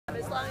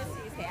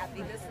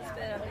happy. This has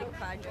been a big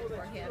project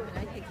for him, and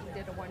I think he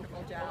did a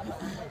wonderful job.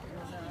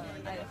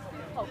 And I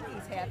hope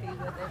he's happy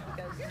with it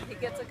because he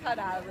gets a cut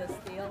out of this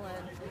deal,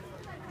 and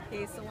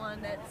he's the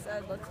one that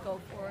said, let's go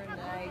for it,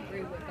 and I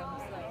agree with him.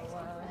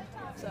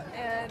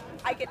 And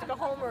I get to go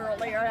home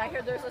earlier. I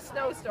hear there's a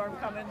snowstorm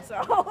coming,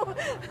 so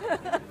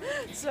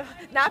so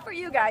not for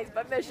you guys,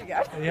 but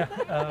Michigan. Yeah.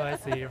 Oh, I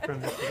see. You're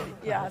from Michigan.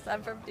 Yes,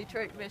 I'm from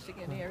Detroit,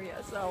 Michigan area.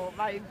 So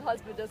my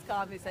husband just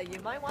called me and said, you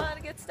might want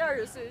to get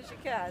started as soon as you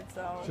can.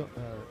 So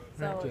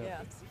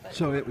yes.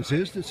 So it was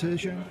his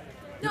decision?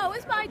 No,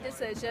 it's my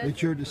decision.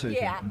 It's your decision.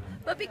 Yeah,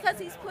 but because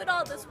he's put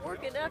all this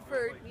work and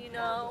effort, you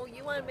know,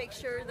 you want to make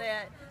sure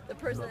that the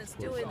person that's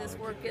doing this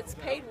work gets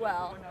paid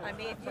well. I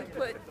mean, if you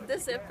put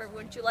this effort,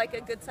 wouldn't you like a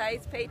good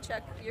sized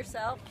paycheck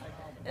yourself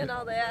and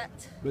all that?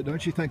 But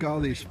don't you think all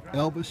these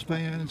Elvis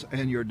fans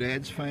and your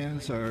dad's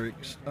fans are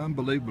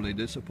unbelievably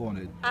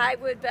disappointed? I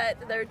would bet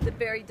they're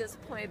very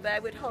disappointed, but I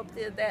would hope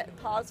that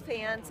Paul's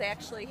fans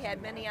actually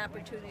had many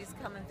opportunities to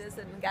come and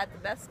visit and got the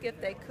best gift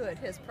they could,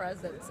 his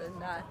presence, and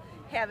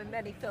having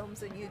many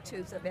films and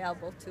YouTubes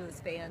available to his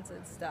fans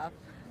and stuff.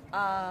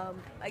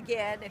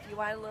 Again, if you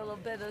want a little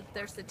bit of,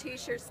 there's the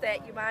t-shirts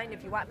that you mind.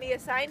 If you want me to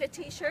sign a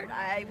t-shirt,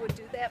 I would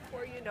do that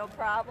for you, no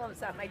problem.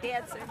 It's not my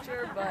dad's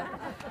signature, but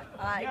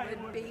I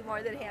would be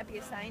more than happy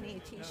to sign any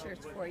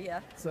t-shirts for you.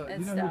 So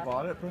and you know who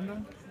bought it,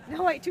 Brenda?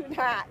 No, I do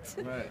not.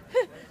 Right.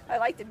 I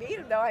like to meet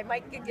him, though. I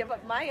might give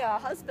up my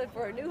husband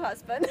for a new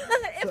husband,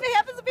 if it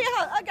happens to be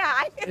a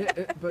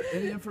guy. But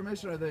any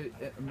information, are they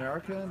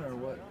American or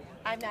what?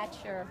 I'm not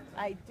sure.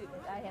 I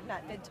have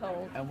not been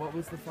told. And what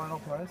was the final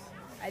price?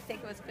 I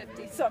think it was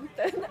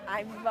 50-something.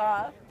 I've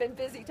been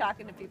busy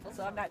talking to people,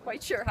 so I'm not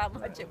quite sure how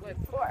much it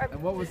went for.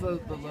 And what was the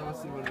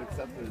lowest you would have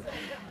accepted?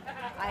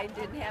 I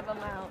didn't have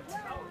amount.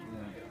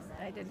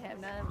 Yeah. I didn't have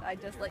none. I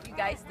just let you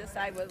guys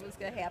decide what was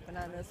going to happen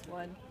on this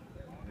one.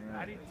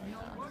 Right.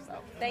 So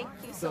thank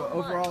you so much. So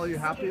overall, are you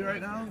happy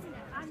right now?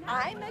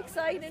 I'm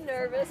excited,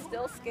 nervous,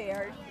 still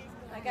scared.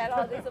 I got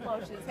all these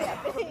emotions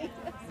happening.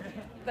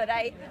 But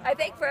I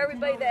think for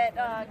everybody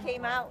that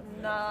came out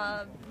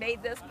and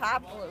made this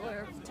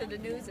popular to the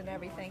news and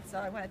everything, so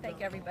I want to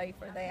thank everybody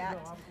for that.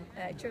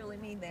 And I truly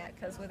mean that,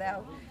 because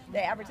without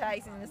the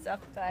advertising and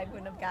stuff, I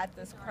wouldn't have got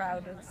this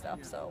crowd and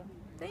stuff. So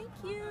thank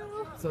you.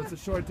 So it's a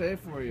short day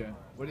for you.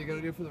 What are you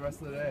going to do for the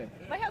rest of the day?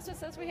 My husband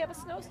says we have a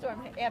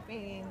snowstorm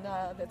happening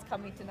that's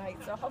coming tonight,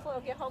 so hopefully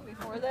I'll get home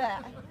before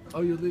that.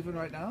 Oh, you're leaving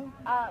right now?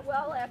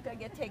 Well, after I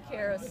take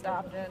care of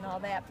stuff and all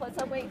that. Plus,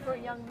 I'm waiting for a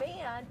young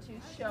man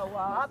to show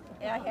up.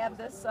 And I have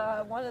this,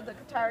 one of the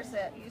guitarists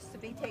that used to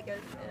be taken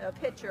a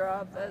picture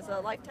of as a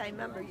lifetime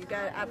member. You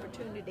got an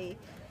opportunity.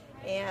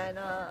 And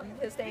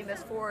his name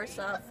is Forrest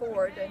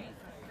Ford. And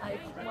I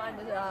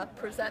wanted to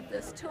present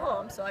this to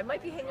him, so I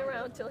might be hanging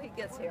around until he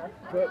gets here.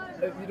 But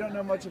if you don't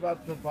know much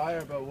about the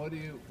buyer, but what do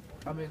you,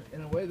 I mean,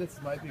 in a way this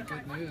might be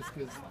good news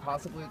because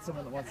possibly it's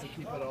someone that wants to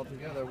keep it all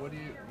together. What do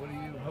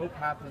you hope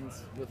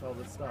happens with all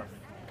this stuff?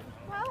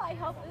 Well, I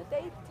hope that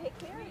they take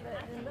care of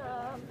it and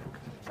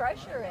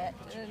treasure it,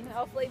 and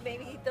hopefully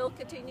maybe they'll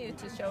continue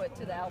to show it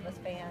to the Elvis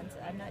fans.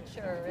 I'm not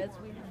sure, as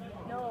we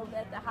know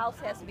that the house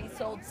has to be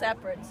sold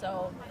separate,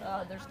 so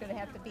there's going to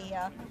have to be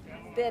a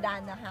bid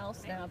on the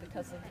house now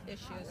because of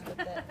issues with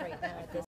that right now at this